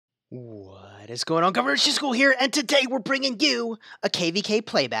What is going on, Governor Chisgule here, and today we're bringing you a KvK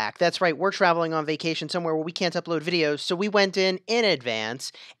playback. That's right, we're traveling on vacation somewhere where we can't upload videos, so we went in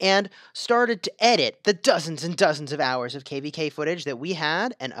advance and started to edit the dozens and dozens of hours of KvK footage that we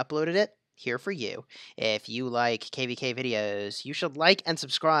had and uploaded it here for you. If you like KvK videos, you should like and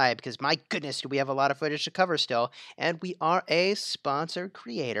subscribe because my goodness, do we have a lot of footage to cover still, and we are a sponsored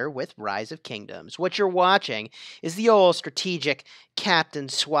creator with Rise of Kingdoms. What you're watching is the old strategic captain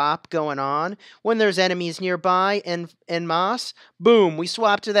swap going on. When there's enemies nearby in Moss, boom, we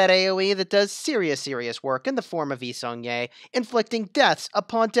swap to that AoE that does serious work in the form of Isongye, inflicting deaths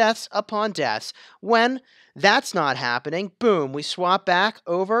upon deaths upon deaths. When that's not happening, boom, we swap back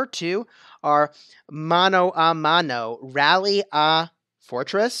over to our mano a mano, rally a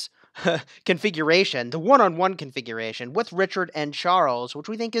fortress configuration, the one-on-one configuration with Richard and Charles, which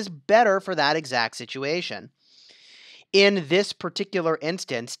we think is better for that exact situation. In this particular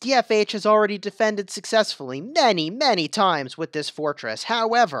instance, DFH has already defended successfully many times with this fortress.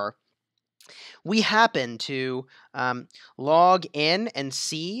 However, we happen to log in and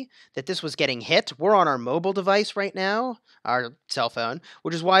see that this was getting hit. We're on our mobile device right now, our cell phone,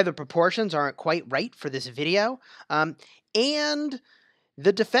 which is why the proportions aren't quite right for this video. And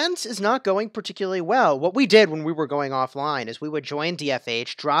the defense is not going particularly well. What we did when we were going offline is we would join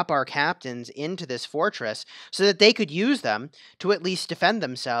DFH, drop our captains into this fortress so that they could use them to at least defend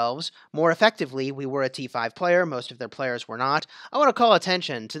themselves more effectively. We were a T5 player. Most of their players were not. I want to call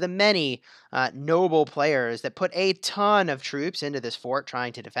attention to the many noble players that put a ton of troops into this fort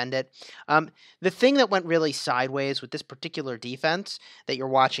trying to defend it. The thing that went really sideways with this particular defense that you're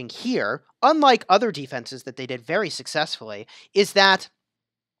watching here, unlike other defenses that they did very successfully, is that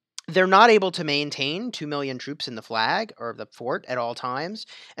they're not able to maintain 2 million troops in the flag or the fort at all times.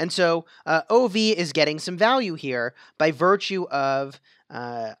 And so OV is getting some value here by virtue of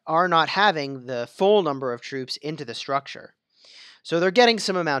our not having the full number of troops into the structure. So they're getting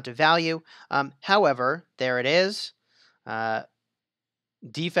some amount of value. However, there it is.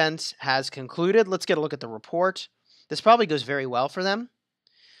 Defense has concluded. Let's get a look at the report. This probably goes very well for them.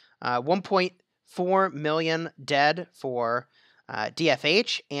 1.4 million dead for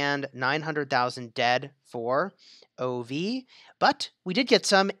DFH and 900,000 dead for OV, but we did get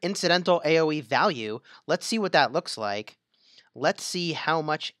some incidental AoE value. Let's see what that looks like. Let's see how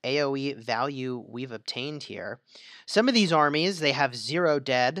much AoE value we've obtained here. Some of these armies, they have 0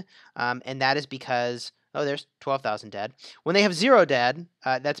 dead, and that is because, oh, there's 12,000 dead. When they have 0 dead,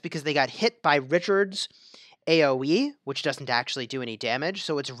 that's because they got hit by Richard's AoE, which doesn't actually do any damage,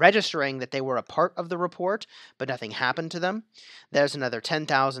 so it's registering that they were a part of the report, but nothing happened to them. There's another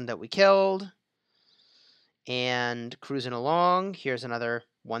 10,000 that we killed, and cruising along, here's another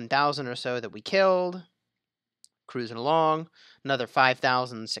 1,000 or so that we killed, cruising along, another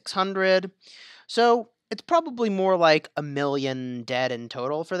 5,600. So it's probably more like 1 million dead in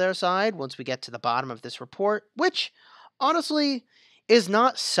total for their side once we get to the bottom of this report, which, honestly, is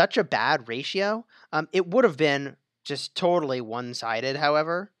not such a bad ratio. It would have been just totally one-sided,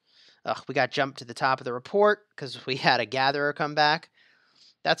 however. Ugh, we got jumped to the top of the report because we had a gatherer come back.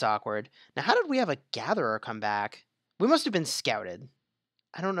 That's awkward. Now, how did we have a gatherer come back? We must have been scouted.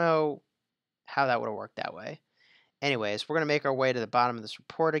 I don't know how that would have worked that way. Anyways, we're going to make our way to the bottom of this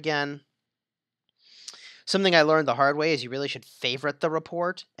report again. Something I learned the hard way is you really should favorite the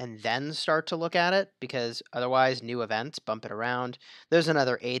report and then start to look at it, because otherwise new events bump it around. There's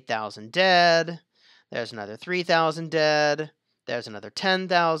another 8,000 dead. There's another 3,000 dead. There's another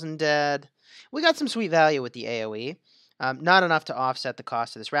 10,000 dead. We got some sweet value with the AoE. Not enough to offset the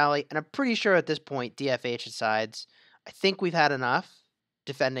cost of this rally, and I'm pretty sure at this point DFH decides, I think we've had enough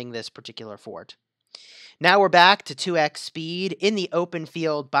defending this particular fort. Now we're back to 2x speed in the open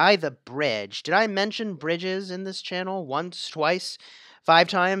field by the bridge. Did I mention bridges in this channel once, twice, 5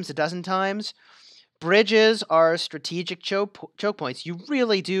 times, a dozen times? Bridges are strategic choke points. You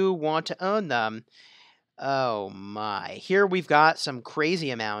really do want to own them. Oh my. Here we've got some crazy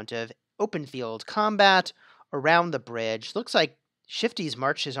amount of open field combat around the bridge. Looks like Shifty's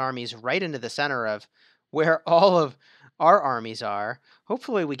marched his armies right into the center of where all of our armies are.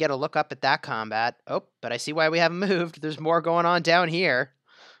 Hopefully we get a look up at that combat. Oh, but I see why we haven't moved. There's more going on down here.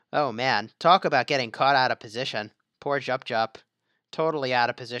 Oh man, talk about getting caught out of position. Poor Jup. Totally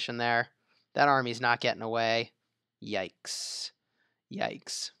out of position there. That army's not getting away. Yikes.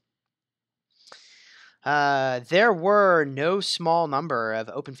 There were no small number of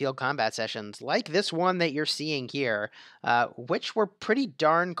open field combat sessions like this one that you're seeing here, which were pretty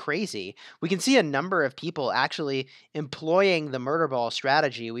darn crazy. We can see a number of people actually employing the murder ball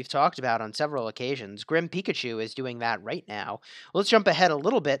strategy we've talked about on several occasions. Grim Pikachu is doing that right now. Let's jump ahead a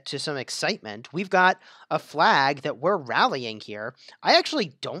little bit to some excitement. We've got a flag that we're rallying here. I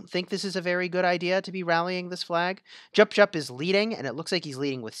actually don't think this is a very good idea to be rallying this flag. Jup Jup is leading, and it looks like he's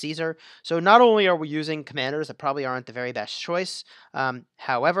leading with Caesar. So not only are we using commanders that probably aren't the very best choice,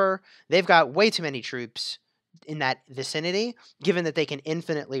 however, they've got way too many troops in that vicinity, given that they can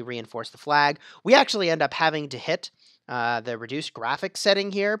infinitely reinforce the flag. We actually end up having to hit the reduced graphics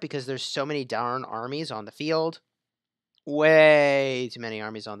setting here because there's so many darn armies on the field. Way too many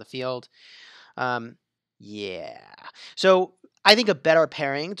armies on the field. Yeah. So I think a better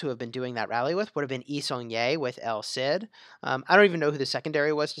pairing to have been doing that rally with would have been Yi Seong-Ye with El Cid. I don't even know who the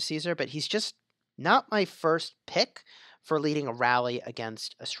secondary was to Caesar, but he's just not my first pick for leading a rally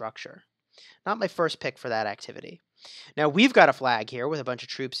against a structure. Not my first pick for that activity. Now, we've got a flag here with a bunch of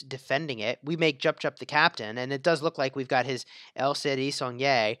troops defending it. We make Jup Jup the captain, and it does look like we've got his El Cid Yi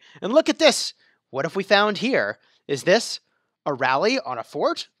Seong-Ye. And look at this! What have we found here? Is this a rally on a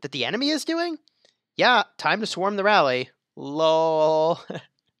fort that the enemy is doing? Yeah, time to swarm the rally. Lol.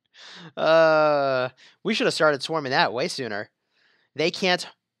 We should have started swarming that way sooner. They can't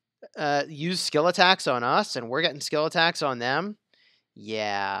use skill attacks on us, and we're getting skill attacks on them.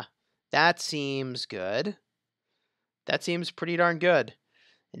 Yeah, that seems good. That seems pretty darn good.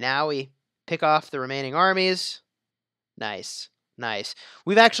 And now we pick off the remaining armies. Nice, nice.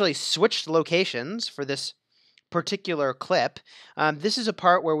 We've actually switched locations for this particular clip. This is a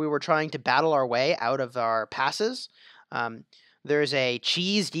part where we were trying to battle our way out of our passes. There's a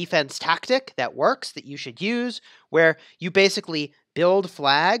cheese defense tactic that works that you should use, where you basically build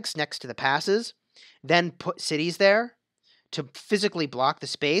flags next to the passes, then put cities there to physically block the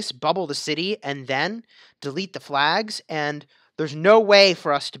space, bubble the city, and then delete the flags, and there's no way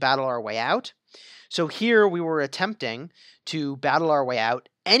for us to battle our way out. So here we were attempting to battle our way out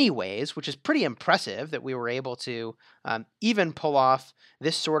anyways, which is pretty impressive that we were able to even pull off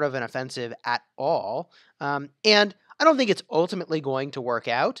this sort of an offensive at all. And I don't think it's ultimately going to work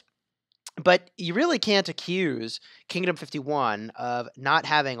out, but you really can't accuse Kingdom 51 of not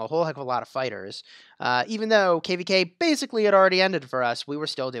having a whole heck of a lot of fighters. Even though KvK basically had already ended for us, we were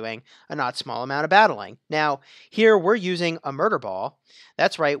still doing a not small amount of battling. Now, here we're using a murder ball.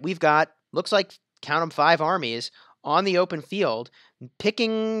 That's right, we've got, looks like, count them, 5 armies on the open field,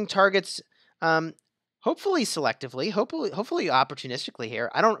 picking targets, hopefully selectively, hopefully opportunistically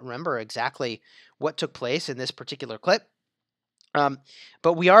here. I don't remember exactly what took place in this particular clip.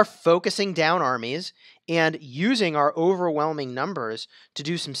 But we are focusing down armies and using our overwhelming numbers to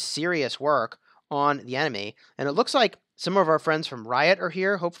do some serious work on the enemy. And it looks like some of our friends from Riot are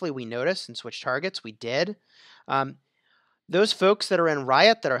here. Hopefully we notice and switch targets. We did. Those folks that are in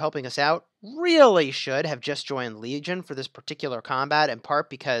Riot that are helping us out really should have just joined Legion for this particular combat, in part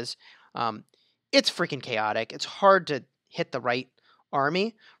because it's freaking chaotic. It's hard to hit the right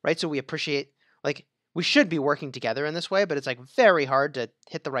army, right? So we appreciate, like, we should be working together in this way, but it's like very hard to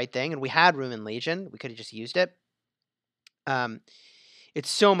hit the right thing. And we had room in Legion. We could have just used it. It's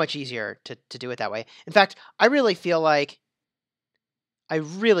so much easier to do it that way. In fact, I really feel like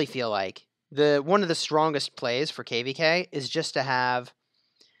one of the strongest plays for KvK is just to have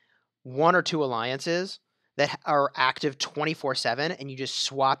 1 or 2 alliances that are active 24/7, and you just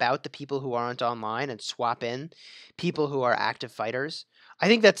swap out the people who aren't online and swap in people who are active fighters. I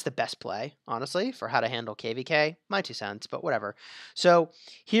think that's the best play, honestly, for how to handle KvK. My 2 cents, but whatever. So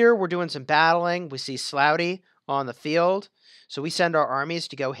here we're doing some battling. We see Slouty on the field. So we send our armies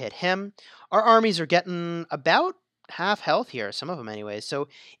to go hit him. Our armies are getting about half health here, some of them anyways. So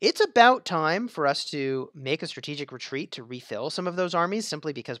it's about time for us to make a strategic retreat to refill some of those armies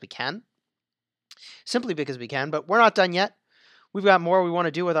simply because we can. But we're not done yet. We've got more we want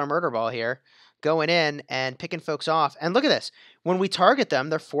to do with our murder ball here, going in and picking folks off. And look at this. When we target them,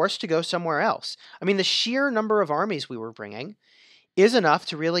 they're forced to go somewhere else. I mean, the sheer number of armies we were bringing is enough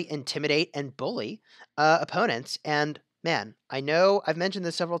to really intimidate and bully opponents. And man, I know I've mentioned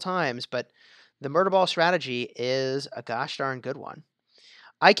this several times, but the murder ball strategy is a gosh darn good one.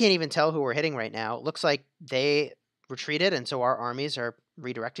 I can't even tell who we're hitting right now. It looks like they retreated, and so our armies are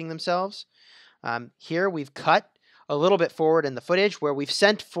redirecting themselves. Here we've cut a little bit forward in the footage where we've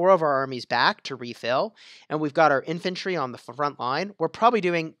sent 4 of our armies back to refill, and we've got our infantry on the front line. We're probably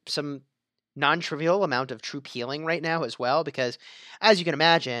doing some non-trivial amount of troop healing right now as well, because as you can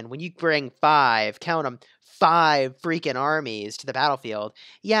imagine, when you bring 5, count them, 5 freaking armies to the battlefield,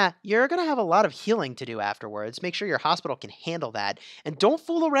 yeah, you're going to have a lot of healing to do afterwards. Make sure your hospital can handle that. And don't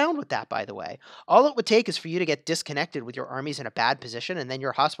fool around with that, by the way. All it would take is for you to get disconnected with your armies in a bad position, and then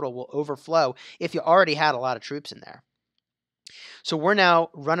your hospital will overflow if you already had a lot of troops in there. So we're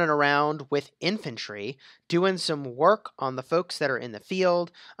now running around with infantry, doing some work on the folks that are in the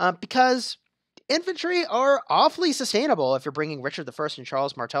field, because infantry are awfully sustainable if you're bringing Richard I and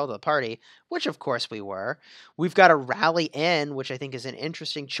Charles Martel to the party, which of course we were. We've got a rally in, which I think is an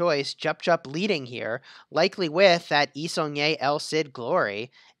interesting choice. Jup Jup leading here, likely with that Isongye El Cid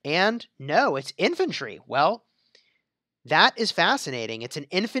glory. And no, it's infantry. Well, that is fascinating. It's an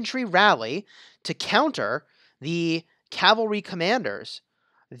infantry rally to counter the cavalry commanders.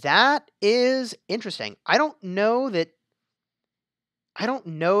 That is interesting. I don't know that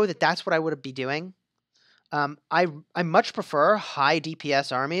that's what I would be doing. I much prefer high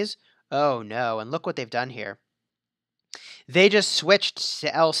DPS armies. Oh no, and look what they've done here. They just switched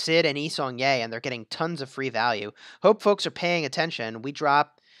to El Cid and Isong Ye, and they're getting tons of free value. Hope folks are paying attention. We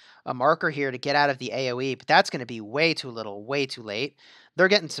drop a marker here to get out of the AoE, but that's going to be way too little, way too late. They're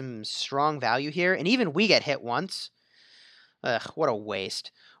getting some strong value here, and even we get hit once. Ugh, what a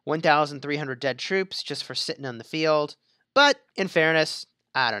waste. 1,300 dead troops just for sitting on the field. But, in fairness,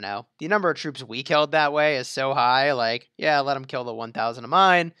 I don't know. The number of troops we killed that way is so high, like, yeah, let them kill the 1,000 of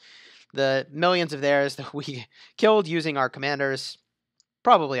mine. The millions of theirs that we killed using our commanders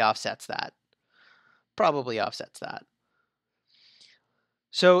probably offsets that. Probably offsets that.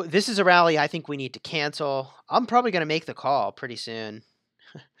 So this is a rally I think we need to cancel. I'm probably going to make the call pretty soon.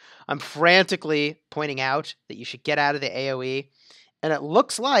 I'm frantically pointing out that you should get out of the AoE, and it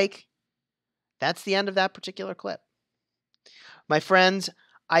looks like that's the end of that particular clip. My friends,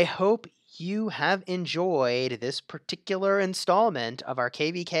 I hope you have enjoyed this particular installment of our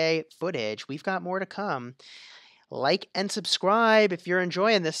KvK footage. We've got more to come. Like and subscribe if you're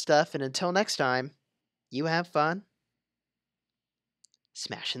enjoying this stuff, and until next time, you have fun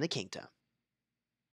smashing the kingdom.